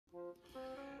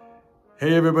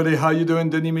Hey everybody, how you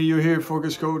doing? Denny Maheux here,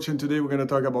 Focus Coach, and today we're going to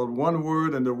talk about one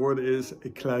word, and the word is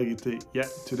clarity. Yeah,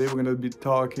 today we're going to be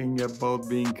talking about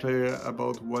being clear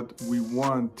about what we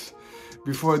want.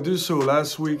 Before I do so,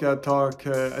 last week I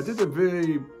did a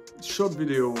very short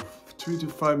video, 3 to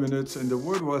 5 minutes, and the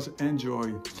word was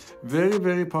enjoy. Very,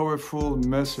 very powerful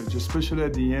message, especially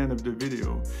at the end of the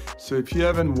video. So if you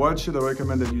haven't watched it, I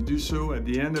recommend that you do so. At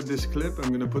the end of this clip, I'm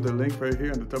going to put a link right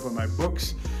here on the top of my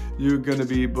books. You're going to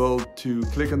be able to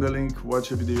click on the link, watch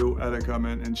the video, add a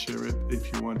comment, and share it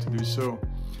if you want to do so.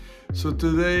 So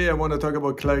today I want to talk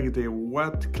about clarity.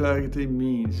 What clarity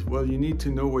means? Well, you need to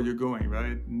know where you're going,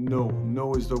 right?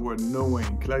 Know is the word,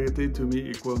 knowing. Clarity to me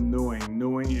equals knowing.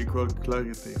 Knowing equals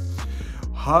clarity.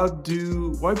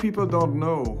 Why people don't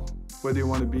know where they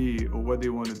want to be or what they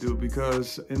want to do?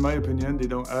 Because in my opinion, they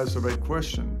don't ask the right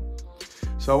question.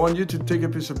 So I want you to take a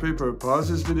piece of paper,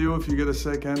 pause this video if you get a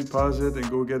second, pause it and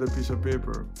go get a piece of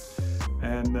paper.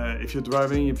 And if you're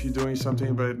driving, if you're doing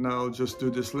something right now, just do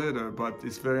this later. But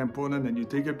it's very important that you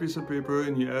take a piece of paper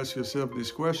and you ask yourself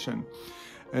this question.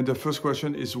 And the first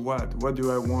question is what? What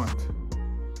do I want?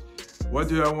 What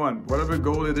do I want? Whatever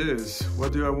goal it is,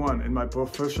 what do I want? In my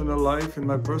professional life, in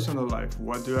my personal life,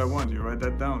 what do I want? You write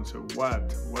that down. So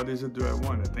what is it do I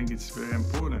want? I think it's very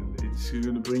important. It's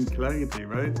going to bring clarity,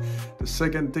 right? The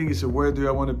second thing is where do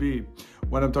I want to be?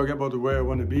 When I'm talking about where I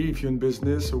want to be, if you're in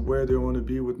business, or where do I want to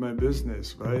be with my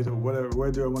business, right? Or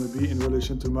where do I want to be in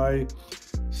relation to my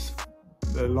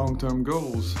long-term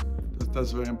goals?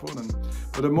 That's very important.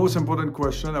 But the most important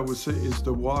question I would say is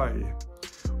the why.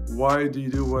 Why do you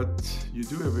do what you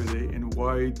do every day, and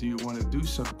why do you want to do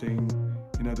something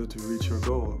in order to reach your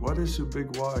goal? What is your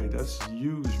big why? That's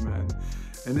huge, man.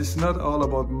 And it's not all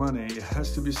about money. It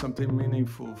has to be something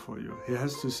meaningful for you. It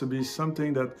has to be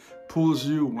something that pulls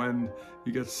you when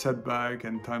you get setback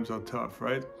and times are tough,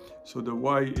 right? So the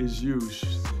why is huge.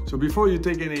 So before you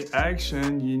take any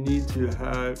action, you need to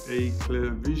have a clear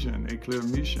vision, a clear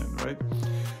mission, right?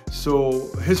 So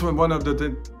here's one of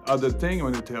the other thing I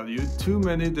want to tell you. Too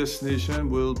many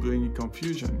destinations will bring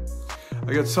confusion.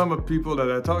 I got some people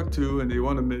that I talk to, and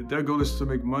their goal is to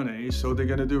make money, so they're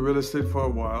gonna do real estate for a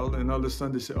while, and all of a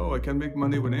sudden they say, oh, I can make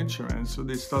money with insurance, so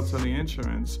they start selling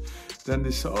insurance. Then they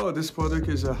say, oh, this product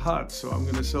is hot, so I'm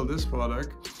gonna sell this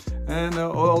product, and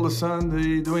all of a sudden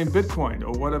they're doing Bitcoin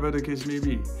or whatever the case may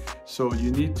be. So you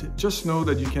need to just know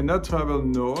that you cannot travel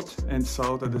north and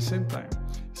south at the same time.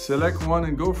 Select one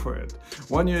and go for it.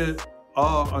 When you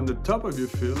are on the top of your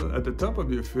field, at the top of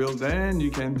your field, then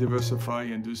you can diversify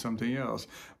and do something else.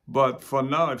 But for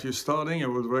now, if you're starting, I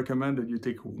would recommend that you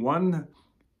take one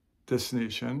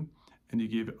destination and you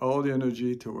give all the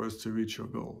energy towards to reach your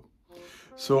goal.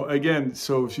 So again,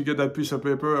 if you get that piece of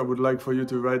paper, I would like for you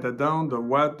to write that down, the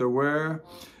what, the where,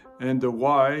 and the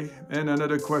why. And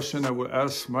another question I will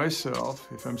ask myself,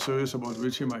 if I'm serious about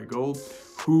reaching my goal,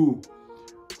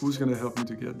 who's going to help me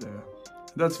to get there?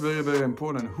 That's very, very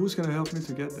important. Who's going to help me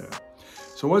to get there?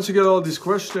 So once you get all these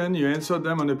questions, you answer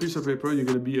them on a piece of paper, you're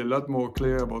going to be a lot more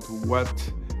clear about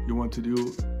what you want to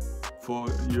do for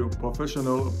your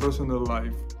professional or personal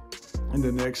life in the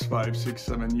next 5, 6,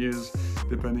 7 years,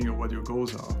 depending on what your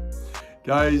goals are.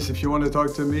 Guys, if you want to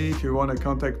talk to me, if you want to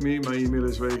contact me, my email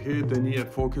is right here,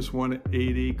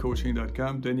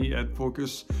 denny@focus180coaching.com,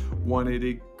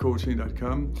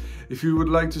 denny@focus180coaching.com. If you would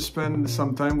like to spend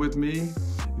some time with me,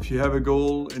 if you have a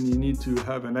goal and you need to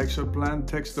have an action plan,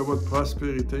 text the word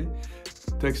prosperity.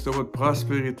 Text the word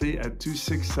prosperity at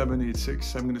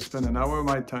 26786. I'm going to spend an hour of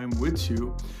my time with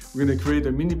you. We're going to create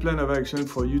a mini plan of action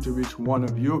for you to reach one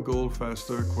of your goals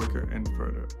faster, quicker, and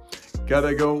further.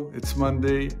 Gotta go. It's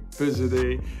Monday, busy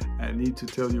day. I need to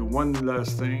tell you one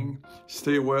last thing.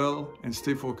 Stay well and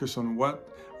stay focused on what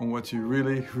you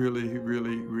really, really,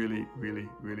 really, really, really,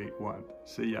 really want.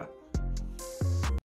 See ya.